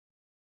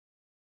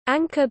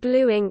Anchor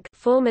Blue Inc.,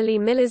 formerly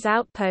Miller's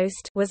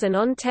Outpost, was an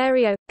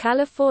Ontario,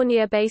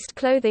 California-based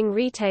clothing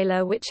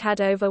retailer which had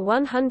over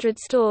 100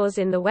 stores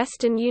in the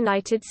western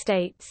United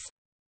States.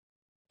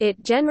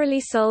 It generally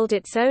sold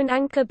its own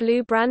Anchor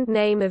Blue brand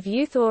name of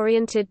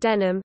youth-oriented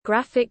denim,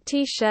 graphic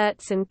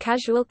T-shirts and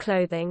casual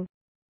clothing.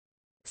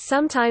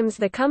 Sometimes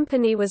the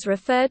company was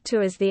referred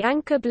to as the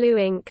Anchor Blue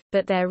Inc.,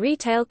 but their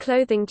retail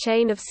clothing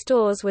chain of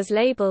stores was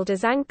labeled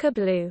as Anchor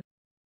Blue.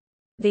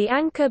 The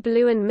Anchor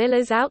Blue and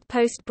Miller's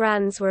Outpost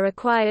brands were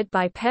acquired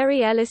by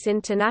Perry Ellis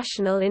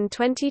International in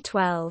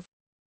 2012.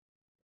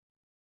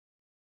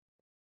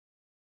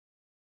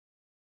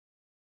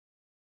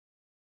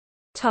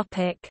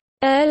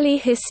 Early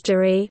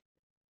history.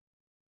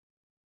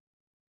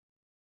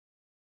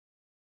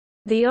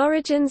 The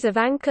origins of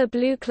Anchor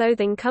Blue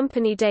Clothing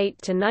Company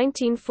date to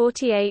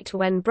 1948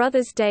 when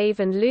brothers Dave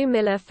and Lou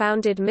Miller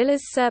founded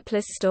Miller's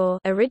Surplus Store,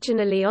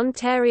 originally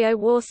Ontario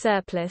War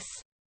Surplus.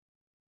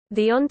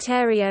 The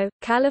Ontario,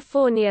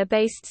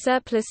 California-based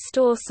Surplus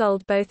Store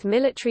sold both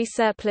military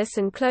surplus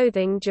and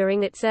clothing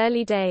during its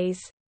early days.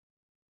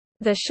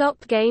 The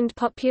shop gained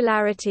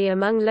popularity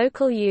among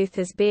local youth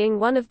as being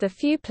one of the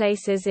few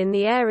places in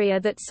the area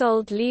that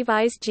sold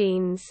Levi's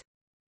jeans.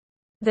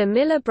 The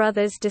Miller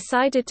brothers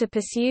decided to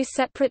pursue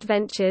separate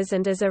ventures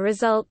and as a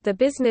result the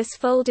business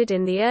folded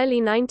in the early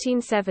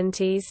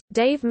 1970s.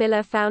 Dave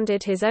Miller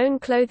founded his own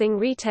clothing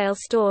retail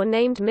store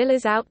named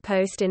Miller's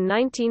Outpost in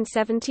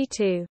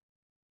 1972.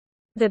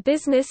 The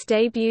business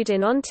debuted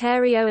in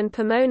Ontario and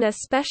Pomona,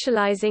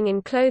 specializing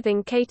in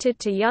clothing catered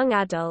to young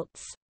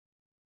adults.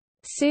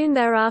 Soon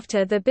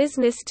thereafter the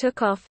business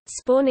took off,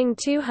 spawning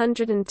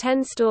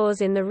 210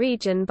 stores in the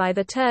region by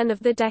the turn of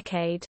the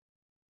decade.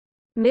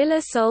 Miller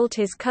sold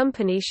his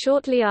company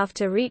shortly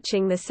after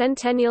reaching the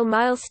centennial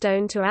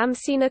milestone to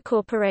Amcena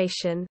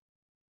Corporation.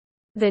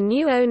 The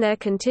new owner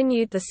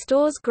continued the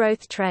store's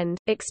growth trend,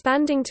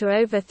 expanding to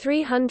over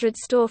 300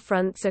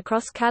 storefronts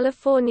across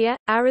California,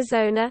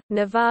 Arizona,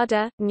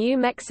 Nevada, New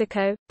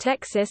Mexico,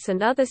 Texas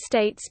and other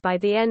states by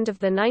the end of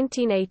the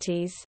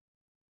 1980s.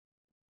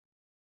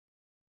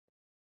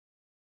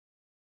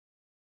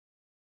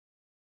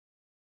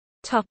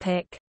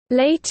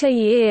 Later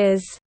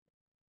years.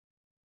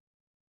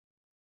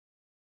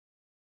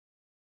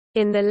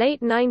 In the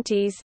late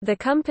 90s, the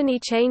company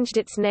changed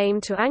its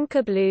name to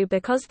Anchor Blue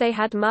because they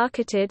had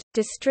marketed,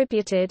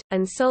 distributed,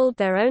 and sold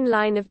their own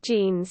line of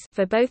jeans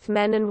for both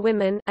men and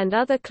women and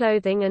other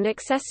clothing and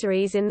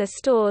accessories in the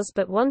stores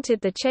but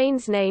wanted the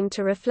chain's name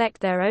to reflect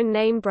their own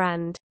name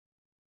brand.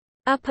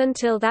 Up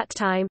until that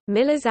time,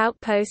 Miller's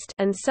Outpost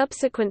and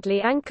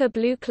subsequently Anchor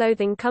Blue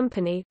Clothing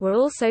Company were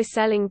also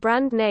selling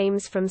brand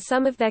names from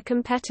some of their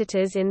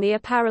competitors in the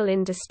apparel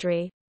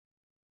industry.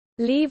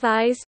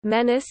 Levi's,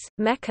 Menace,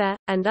 Mecca,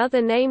 and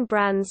other name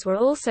brands were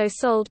also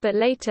sold but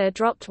later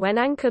dropped when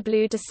Anchor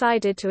Blue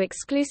decided to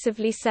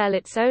exclusively sell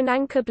its own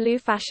Anchor Blue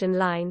fashion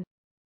line.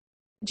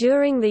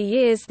 During the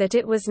years that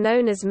it was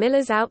known as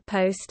Miller's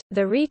Outpost,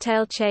 the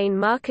retail chain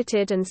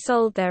marketed and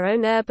sold their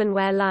own urban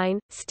wear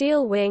line,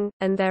 Steel Wing,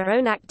 and their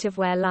own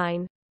activewear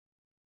line.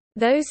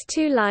 Those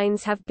two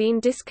lines have been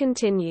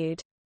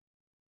discontinued.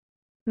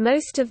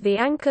 Most of the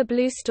Anchor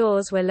Blue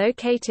stores were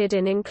located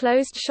in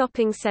enclosed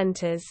shopping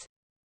centers.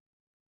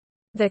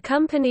 The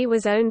company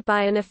was owned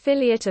by an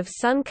affiliate of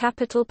Sun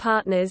Capital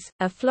Partners,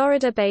 a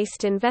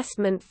Florida-based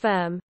investment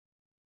firm.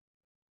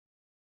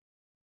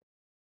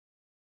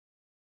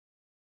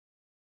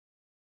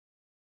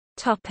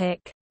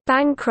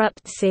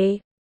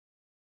 Bankruptcy.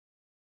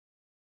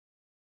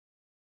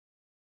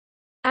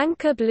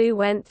 Anchor Blue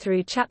went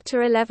through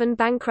Chapter 11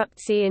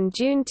 bankruptcy in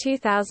June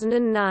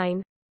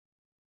 2009.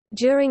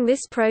 During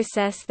this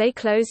process they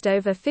closed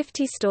over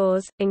 50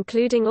 stores,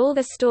 including all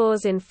the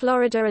stores in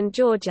Florida and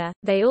Georgia.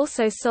 They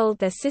also sold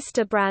their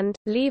sister brand,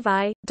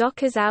 Levi,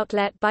 Dockers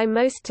Outlet by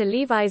Most to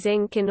Levi's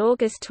Inc. In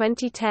August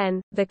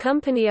 2010. The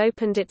company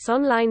opened its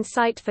online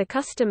site for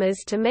customers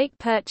to make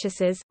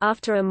purchases,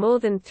 after a more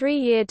than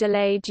 3-year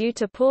delay due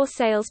to poor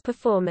sales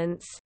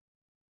performance.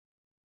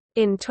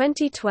 In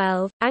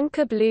 2012,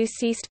 Anchor Blue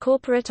ceased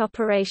corporate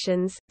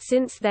operations.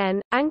 Since then,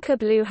 Anchor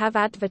Blue have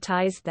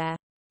advertised their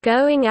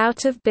going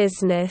out of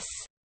business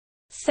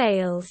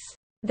sales.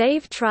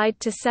 They've tried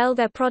to sell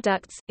their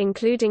products,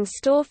 including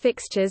store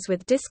fixtures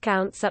with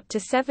discounts up to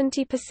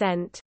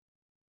 70%.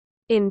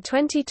 In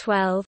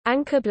 2012,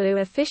 Anchor Blue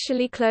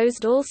officially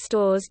closed all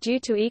stores due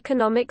to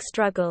economic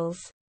struggles.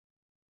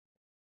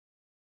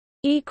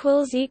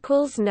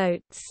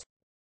 Notes